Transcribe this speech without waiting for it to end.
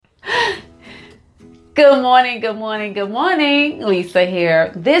Good morning, good morning, good morning. Lisa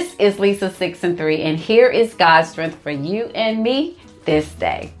here. This is Lisa 6 and 3, and here is God's strength for you and me this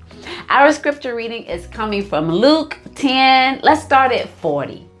day. Our scripture reading is coming from Luke 10. Let's start at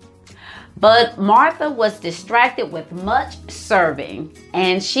 40. But Martha was distracted with much serving,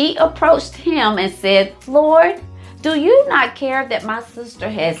 and she approached him and said, Lord, do you not care that my sister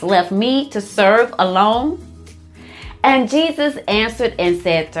has left me to serve alone? And Jesus answered and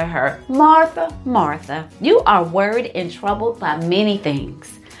said to her, Martha, Martha, you are worried and troubled by many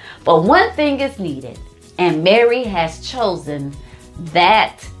things. But one thing is needed, and Mary has chosen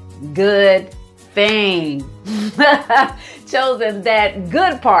that good thing. Chosen that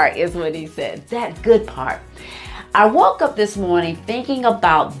good part is what he said, that good part. I woke up this morning thinking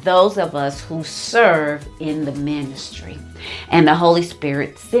about those of us who serve in the ministry. And the Holy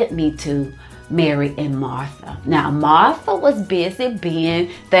Spirit sent me to Mary and Martha. Now, Martha was busy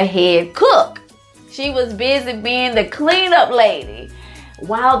being the head cook. She was busy being the cleanup lady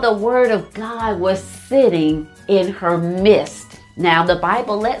while the word of God was sitting in her midst. Now, the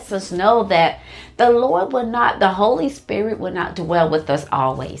Bible lets us know that the Holy Spirit will not dwell with us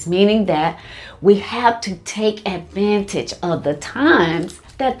always, meaning that we have to take advantage of the times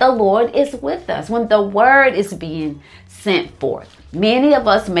that the Lord is with us when the word is being sent forth. Many of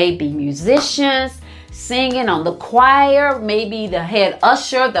us may be musicians, singing on the choir, maybe the head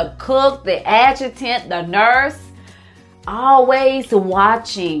usher, the cook, the adjutant, the nurse, always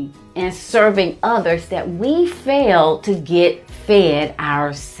watching and serving others that we fail to get fed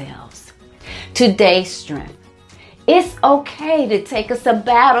ourselves. Today's strength. It's okay to take a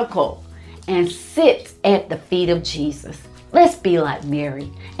sabbatical and sit at the feet of Jesus. Let's be like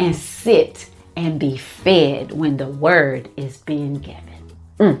Mary and sit and be fed when the word is being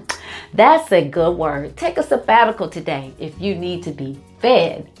given. That's a good word. Take a sabbatical today if you need to be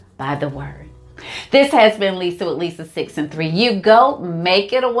fed by the word. This has been Lisa with Lisa 6 and 3. You go,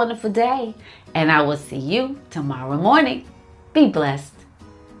 make it a wonderful day, and I will see you tomorrow morning. Be blessed.